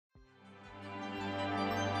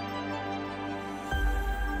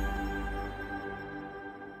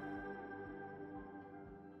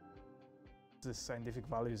The scientific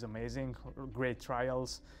value is amazing, great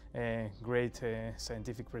trials, great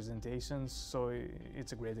scientific presentations, so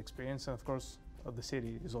it's a great experience, and of course the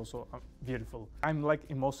city is also beautiful. I'm like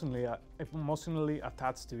emotionally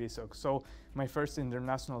attached to ESOC. So my first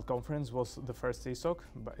international conference was the first ESOC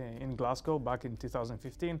in Glasgow back in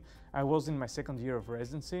 2015. I was in my second year of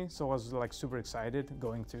residency, so I was like super excited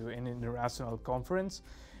going to an international conference.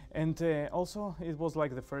 And also it was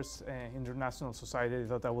like the first international society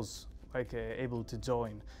that I was like able to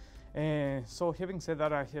join. So having said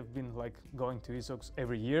that, I have been like going to ESOCs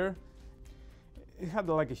every year. It had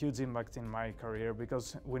like a huge impact in my career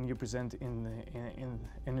because when you present in an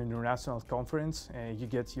international conference, you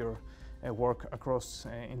get your work across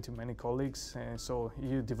into many colleagues, so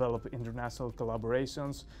you develop international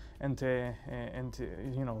collaborations, and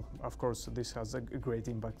you know, of course, this has a great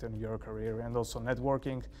impact on your career, and also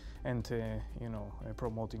networking and you know,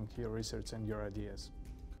 promoting your research and your ideas.